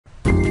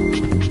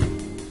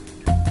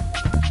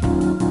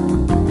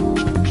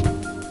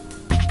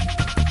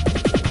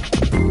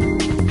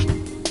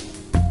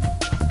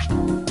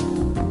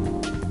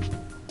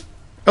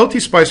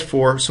LTspice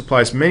IV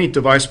supplies many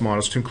device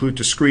models to include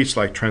discretes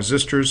like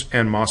transistors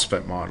and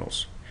MOSFET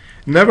models.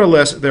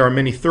 Nevertheless, there are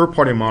many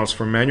third-party models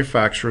from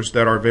manufacturers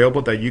that are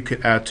available that you could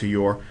add to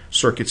your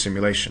circuit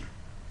simulation.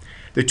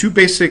 The two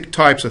basic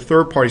types of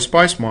third-party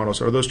SPICE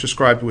models are those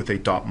described with a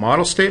dot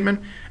model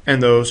statement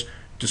and those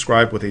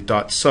described with a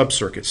dot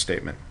sub-circuit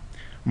statement.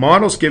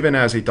 Models given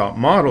as a dot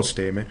model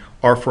statement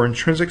are for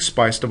intrinsic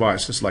SPICE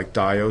devices like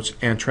diodes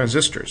and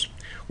transistors,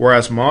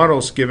 whereas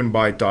models given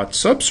by dot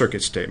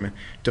sub-circuit statement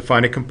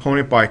define a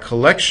component by a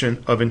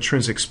collection of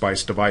intrinsic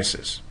SPICE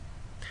devices.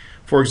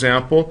 For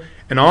example,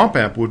 an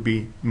op-amp would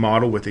be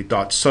modeled with a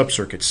dot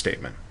sub-circuit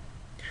statement.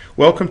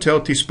 Welcome to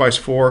LTspice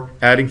IV,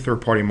 Adding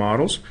Third-Party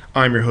Models.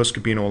 I'm your host,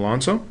 Gabino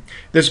Alonso.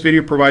 This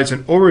video provides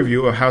an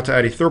overview of how to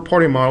add a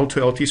third-party model to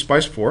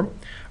LTspice IV.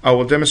 I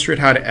will demonstrate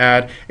how to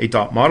add a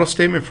dot model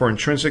statement for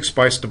intrinsic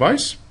SPICE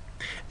device,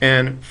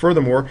 and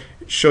furthermore,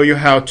 show you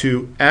how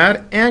to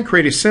add and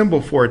create a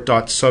symbol for a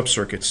dot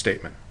sub-circuit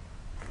statement.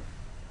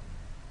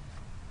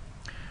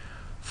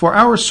 For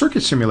our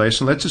circuit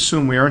simulation, let's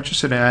assume we are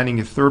interested in adding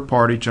a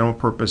third-party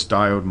general-purpose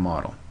diode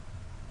model.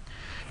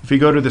 If you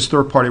go to this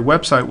third-party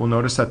website, we'll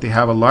notice that they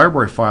have a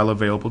library file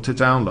available to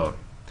download,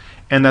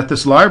 and that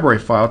this library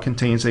file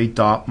contains a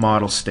dot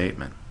model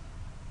statement.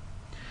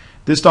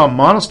 This dot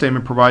model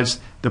statement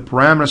provides the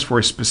parameters for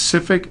a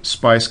specific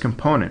SPICE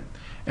component,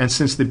 and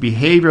since the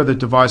behavior of the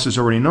device is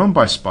already known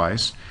by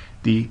SPICE,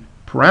 the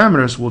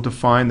parameters will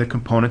define the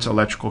component's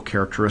electrical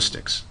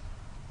characteristics.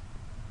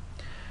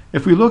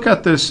 If we look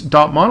at this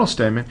dot model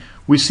statement,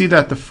 we see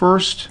that the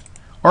first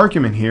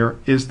argument here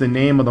is the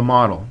name of the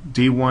model,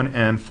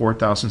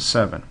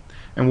 D1N4007,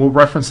 and we'll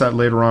reference that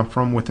later on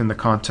from within the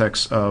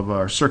context of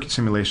our circuit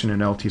simulation in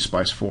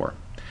LTspice IV.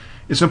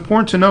 It's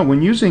important to note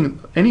when using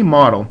any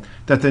model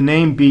that the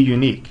name be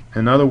unique.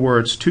 In other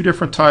words, two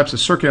different types of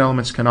circuit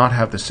elements cannot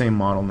have the same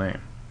model name.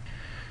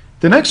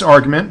 The next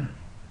argument,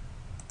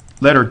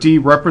 letter D,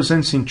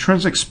 represents the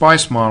intrinsic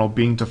SPICE model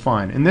being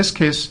defined, in this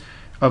case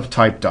of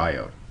type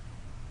diode.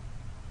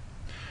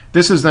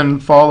 This is then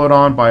followed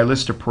on by a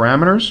list of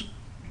parameters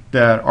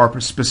that are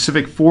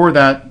specific for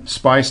that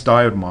SPICE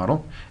diode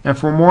model, and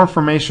for more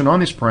information on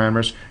these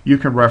parameters you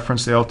can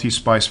reference the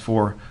LTspice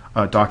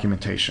IV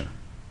documentation.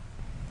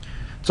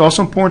 It's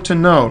also important to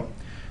note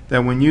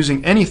that when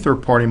using any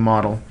third-party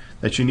model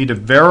that you need to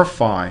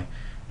verify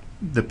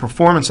the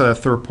performance of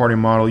that third-party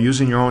model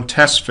using your own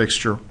test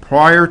fixture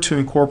prior to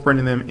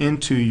incorporating them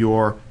into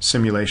your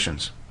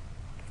simulations.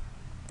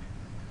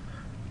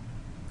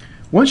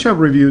 Once you have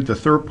reviewed the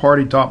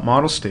third-party dot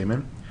model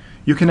statement,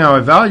 you can now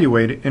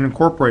evaluate it and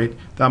incorporate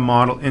that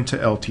model into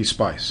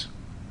LTspice.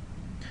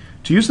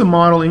 To use the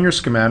model in your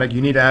schematic,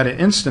 you need to add an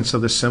instance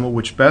of the symbol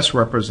which best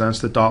represents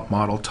the dot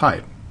model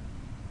type.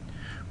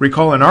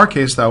 Recall in our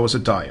case that was a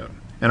diode,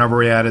 and I've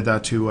already added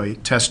that to a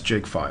test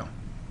jig file.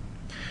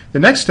 The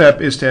next step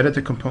is to edit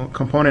the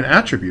component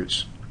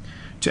attributes.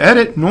 To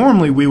edit,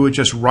 normally we would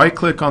just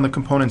right-click on the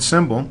component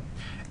symbol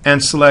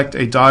and select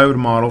a diode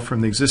model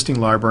from the existing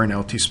library in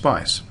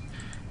LTspice.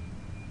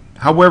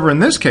 However, in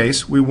this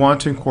case, we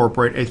want to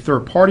incorporate a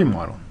third-party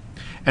model.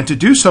 And to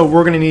do so,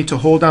 we're going to need to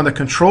hold down the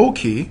Control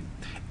key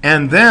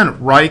and then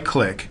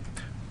right-click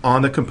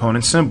on the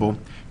component symbol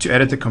to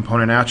edit the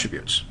component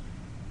attributes.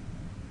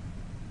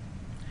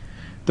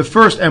 The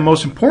first and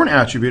most important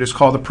attribute is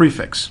called the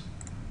prefix.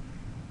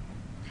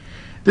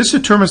 This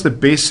determines the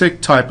basic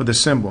type of the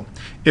symbol.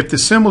 If the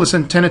symbol is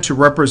intended to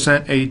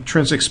represent a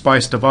intrinsic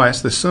SPICE device,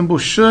 the symbol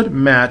should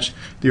match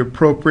the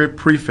appropriate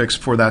prefix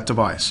for that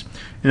device.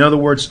 In other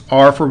words,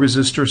 R for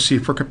resistor, C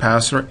for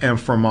capacitor, M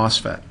for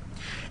MOSFET.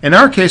 In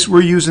our case,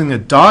 we're using a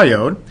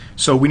diode,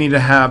 so we need to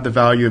have the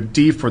value of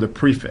D for the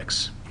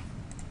prefix.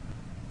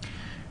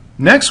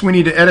 Next, we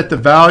need to edit the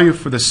value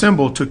for the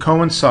symbol to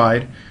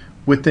coincide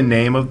with the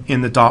name in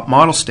the dot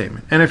model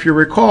statement. And if you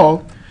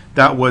recall,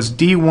 that was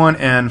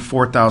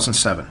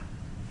D1N4007.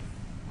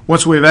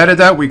 Once we've added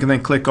that, we can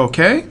then click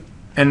OK,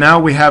 and now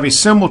we have a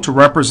symbol to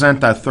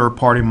represent that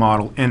third-party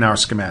model in our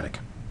schematic.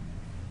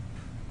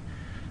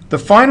 The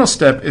final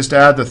step is to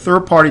add the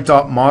third-party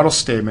dot model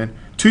statement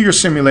to your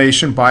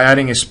simulation by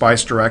adding a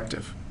SPICE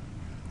directive.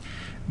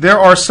 There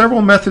are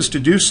several methods to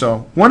do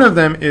so. One of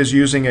them is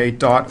using a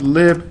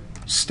 .lib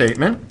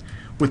statement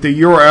with the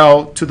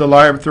URL to the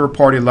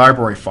third-party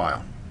library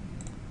file.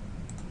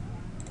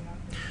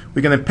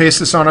 We can then paste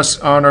this on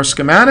our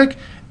schematic,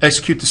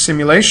 execute the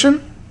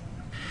simulation,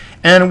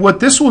 and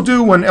what this will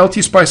do when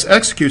LTspice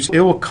executes,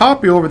 it will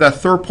copy over that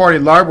third-party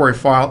library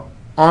file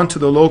onto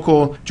the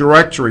local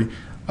directory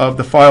of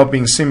the file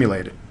being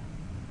simulated.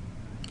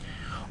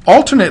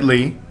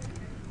 Alternately,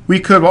 we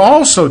could have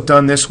also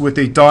done this with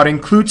a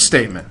 .include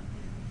statement.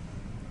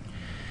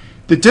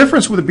 The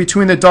difference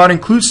between the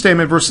 .include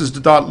statement versus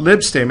the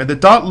 .lib statement,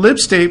 the .lib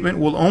statement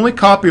will only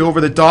copy over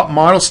the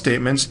 .model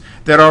statements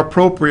that are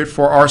appropriate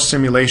for our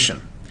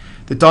simulation.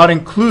 The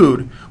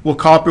 .include will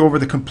copy over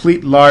the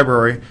complete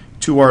library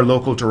to our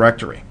local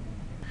directory.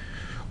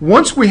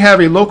 Once we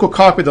have a local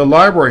copy of the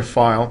library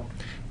file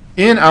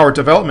in our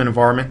development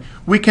environment,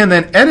 we can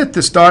then edit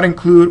this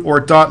 .include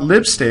or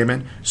 .lib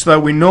statement so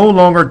that we no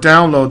longer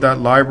download that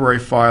library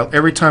file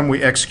every time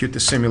we execute the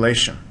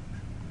simulation.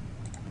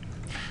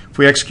 If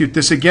we execute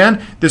this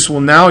again, this will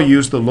now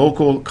use the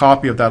local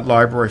copy of that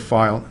library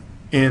file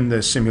in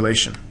the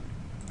simulation.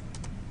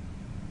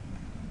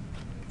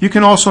 You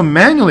can also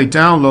manually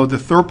download the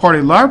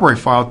third-party library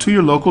file to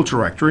your local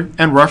directory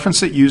and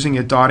reference it using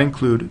a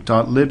 .include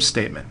 .lib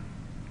statement.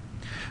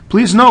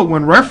 Please note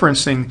when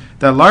referencing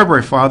that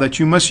library file that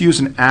you must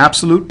use an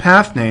absolute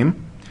path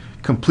name,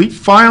 complete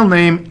file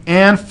name,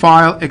 and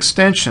file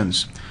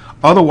extensions.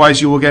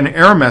 Otherwise, you will get an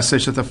error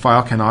message that the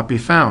file cannot be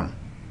found.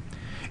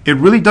 It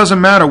really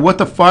doesn't matter what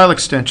the file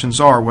extensions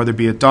are, whether it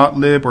be a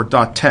 .lib or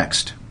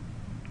 .text.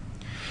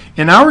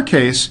 In our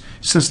case,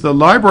 since the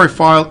library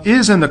file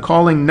is in the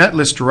calling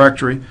netlist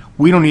directory,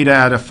 we don't need to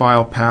add a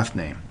file path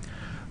name.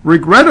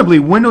 Regrettably,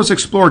 Windows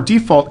Explorer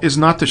default is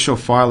not to show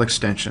file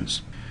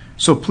extensions.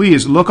 So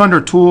please look under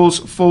Tools,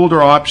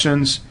 Folder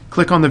Options,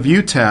 click on the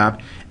View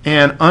tab,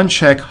 and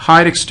uncheck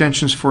Hide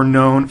Extensions for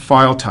known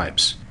file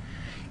types.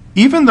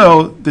 Even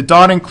though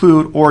the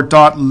 .include or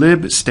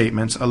 .lib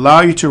statements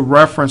allow you to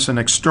reference an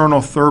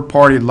external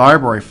third-party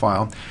library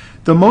file,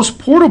 the most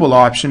portable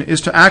option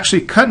is to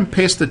actually cut and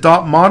paste the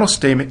 .model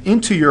statement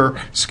into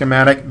your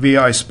schematic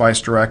via a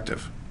SPICE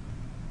directive.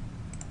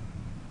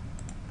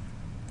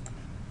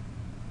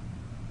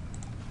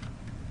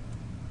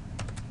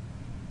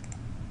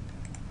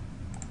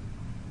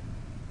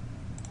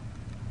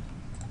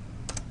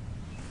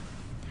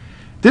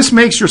 This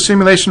makes your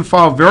simulation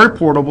file very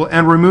portable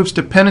and removes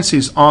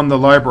dependencies on the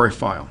library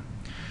file.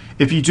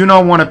 If you do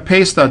not want to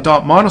paste that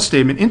 .model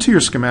statement into your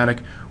schematic,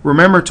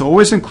 remember to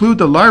always include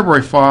the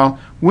library file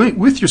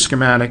with your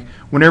schematic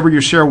whenever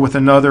you share with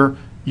another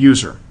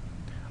user.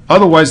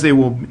 Otherwise, they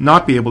will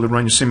not be able to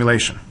run your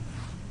simulation.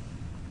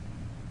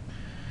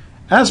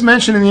 As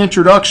mentioned in the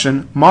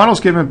introduction, models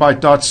given by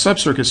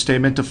 .subcircuit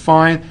statement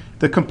define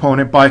the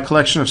component by a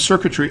collection of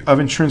circuitry of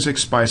intrinsic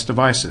SPICE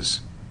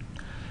devices.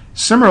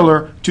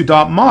 Similar to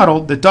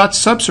 .model, the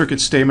 .subcircuit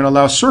statement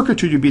allows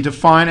circuitry to be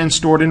defined and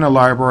stored in a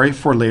library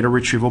for later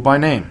retrieval by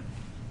name.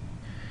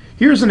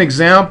 Here's an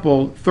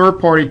example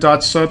third-party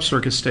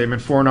 .subcircuit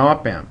statement for an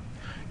op-amp.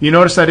 You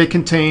notice that it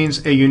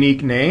contains a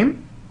unique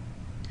name,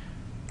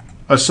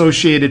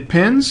 associated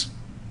pins,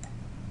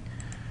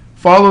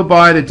 followed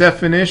by the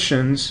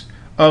definitions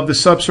of the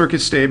subcircuit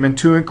statement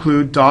to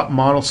include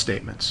 .model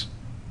statements.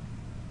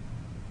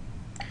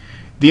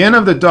 The end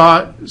of the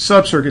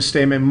 .subcircuit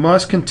statement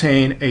must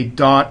contain a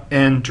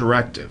 .end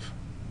directive.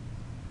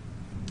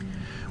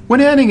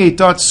 When adding a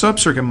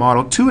 .subcircuit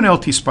model to an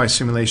LTspice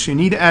simulation,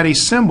 you need to add a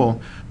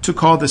symbol to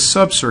call the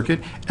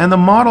subcircuit, and the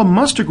model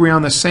must agree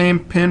on the same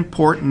pin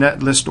port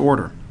netlist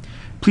order.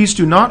 Please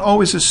do not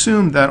always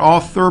assume that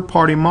all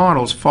third-party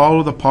models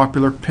follow the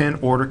popular pin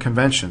order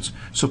conventions,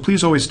 so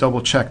please always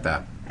double check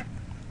that.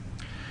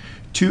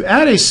 To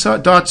add a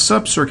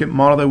 .subcircuit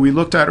model that we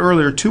looked at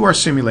earlier to our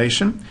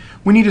simulation,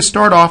 we need to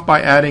start off by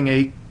adding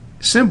a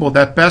symbol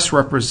that best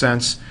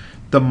represents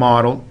the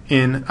model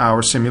in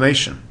our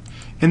simulation.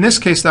 In this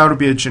case, that would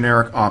be a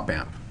generic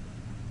op-amp.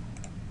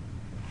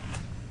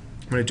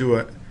 I'm going to do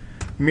a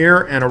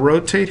mirror and a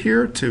rotate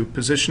here to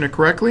position it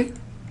correctly.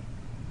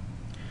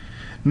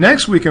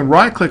 Next, we can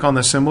right-click on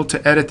the symbol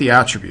to edit the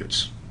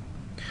attributes.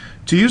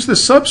 To use the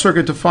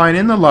subcircuit defined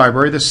in the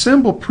library, the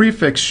symbol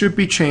prefix should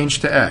be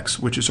changed to X,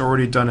 which is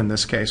already done in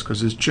this case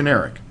because it's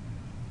generic.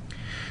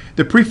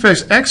 The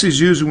prefix X is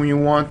used when you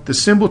want the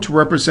symbol to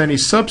represent a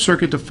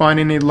subcircuit defined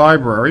in a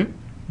library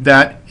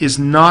that is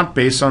not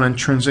based on an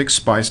intrinsic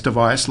SPICE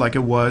device like it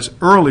was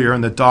earlier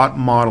in the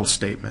 .model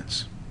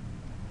statements.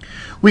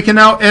 We can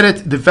now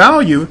edit the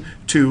value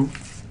to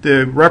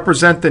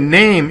represent the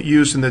name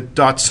used in the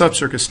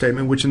 .subcircuit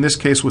statement, which in this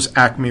case was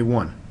Acme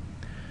 1.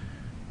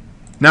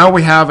 Now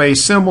we have a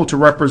symbol to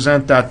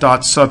represent that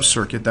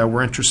 .subcircuit that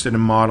we're interested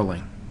in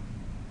modeling.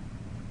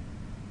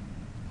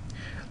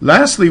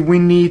 Lastly, we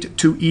need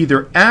to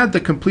either add the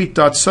complete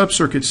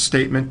 .subcircuit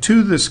statement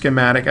to the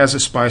schematic as a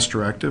SPICE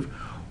directive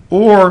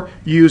or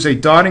use a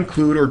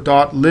 .include or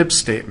 .lib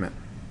statement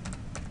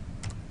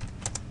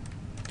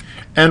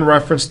and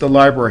reference the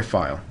library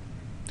file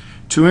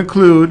to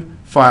include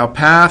file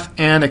path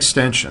and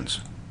extensions.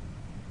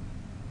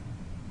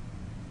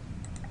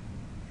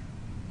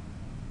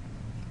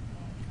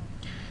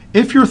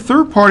 If your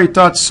third-party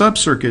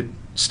 .subcircuit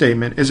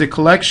statement is a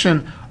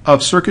collection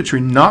of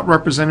circuitry not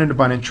represented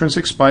by an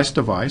intrinsic SPICE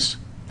device,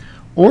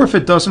 or if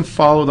it doesn't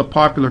follow the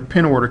popular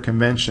pin order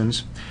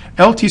conventions,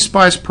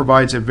 LTspice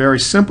provides a very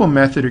simple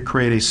method to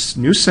create a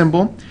new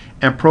symbol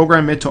and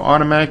program it to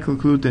automatically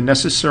include the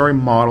necessary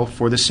model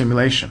for the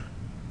simulation.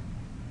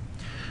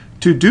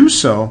 To do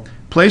so,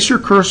 place your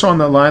cursor on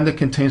the line that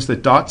contains the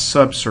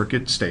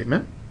 .subcircuit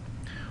statement,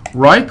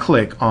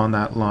 right-click on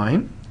that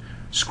line,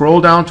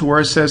 scroll down to where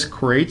it says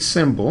Create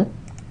Symbol,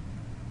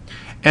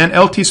 and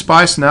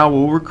LTspice now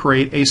will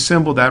create a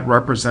symbol that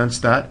represents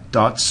that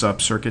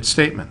 .subcircuit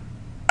statement.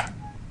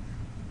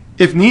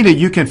 If needed,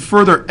 you can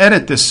further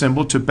edit this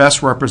symbol to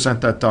best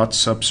represent that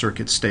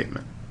 .subcircuit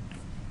statement.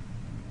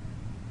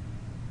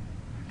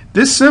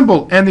 This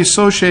symbol and the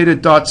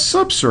associated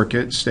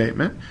 .subcircuit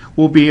statement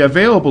will be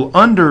available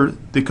under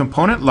the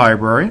component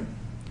library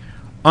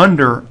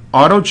under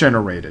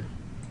auto-generated.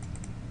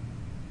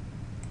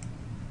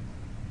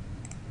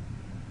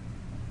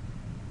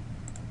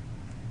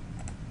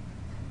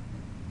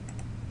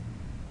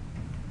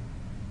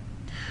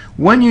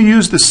 When you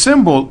use the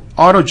symbol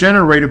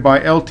auto-generated by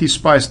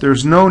LTspice,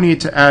 there's no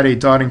need to add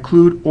a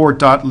 .include or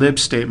 .lib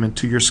statement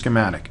to your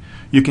schematic.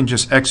 You can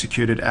just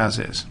execute it as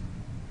is.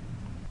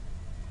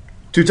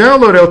 To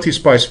download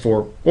LTspice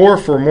IV, or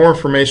for more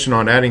information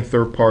on adding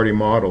third-party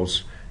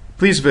models,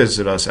 please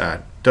visit us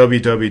at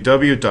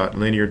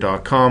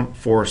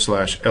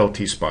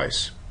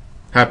www.linear.com/LTspice.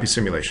 Happy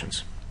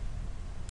simulations.